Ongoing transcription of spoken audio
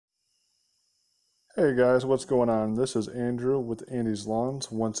Hey guys, what's going on? This is Andrew with Andy's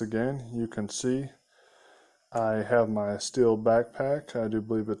Lawns. Once again, you can see I have my Stihl backpack. I do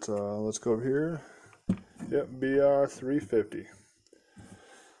believe it's, let's go over here. Yep, BR350.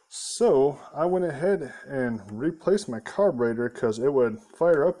 So I went ahead and replaced my carburetor because it would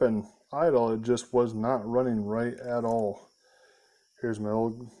fire up and idle. It just was not running right at all. Here's my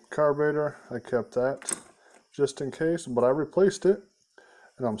old carburetor. I kept that just in case, but I replaced it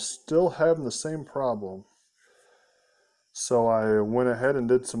and I'm still having the same problem. So I went ahead and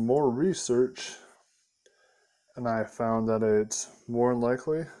did some more research, and I found that it's more than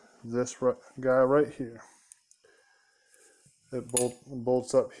likely this guy right here. It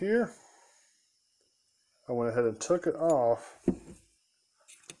bolts up here. I went ahead and took it off.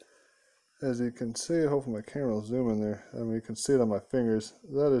 As you can see, hopefully my camera will zoom in there. I mean, you can see it on my fingers.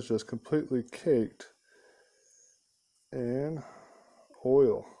 That is just completely caked in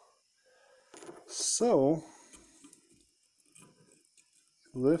oil. So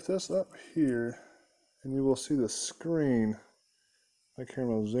lift this up here and you will see the screen. My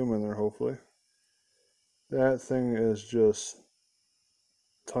camera will zoom in there hopefully. That thing is just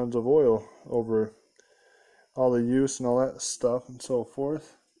tons of oil over all the use and all that stuff and so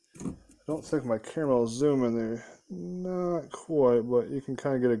forth. I don't think my camera will zoom in there. Not quite, but you can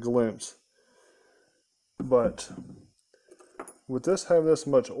kind of get a glimpse. But with this having this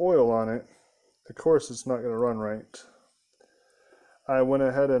much oil on it, of course it's not going to run right. I went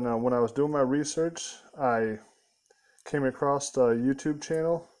ahead and when I was doing my research, I came across a YouTube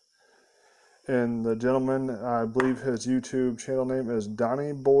channel, and the gentleman, I believe his YouTube channel name is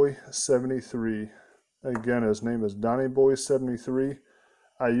DonnieBoy73. Again, his name is DonnieBoy73.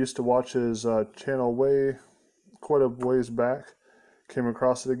 I used to watch his channel quite a ways back. Came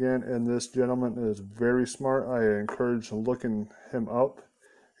across it again, and this gentleman is very smart. I encourage looking him up.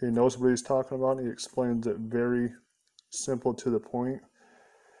 He knows what he's talking about. He explains it very simple to the point.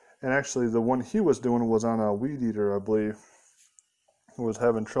 And actually, the one he was doing was on a weed eater, I believe. It was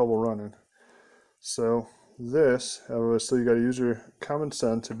having trouble running. So this, obviously, you got to use your common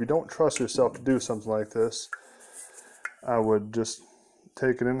sense. If you don't trust yourself to do something like this, I would just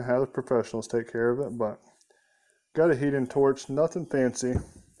take it in and have the professionals take care of it. But got a heating torch, nothing fancy.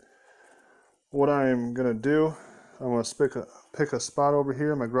 What I'm gonna do, I'm gonna pick a spot over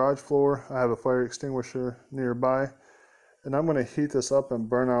here, my garage floor. I have a fire extinguisher nearby, and I'm gonna heat this up and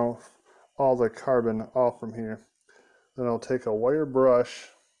burn out all the carbon off from here. Then I'll take a wire brush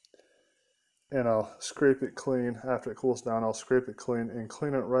and I'll scrape it clean. After it cools down, I'll scrape it clean and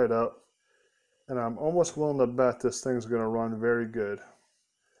clean it right up. And I'm almost willing to bet this thing's gonna run very good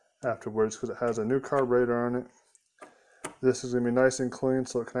afterwards because it has a new carburetor on it. This is gonna be nice and clean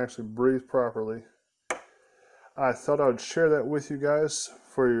so it can actually breathe properly. I thought I would share that with you guys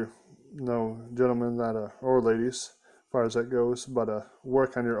for your, gentlemen that or ladies, as far as that goes, but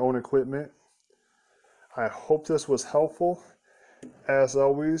work on your own equipment. I hope this was helpful. As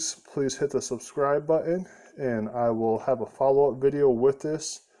always, please hit the subscribe button, and I will have a follow-up video with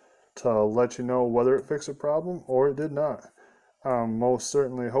this to let you know whether it fixed a problem or it did not. I'm most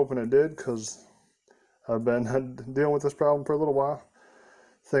certainly hoping it did because I've been dealing with this problem for a little while.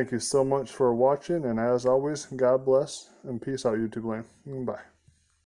 Thank you so much for watching, and as always, God bless and peace out, YouTube land. Bye.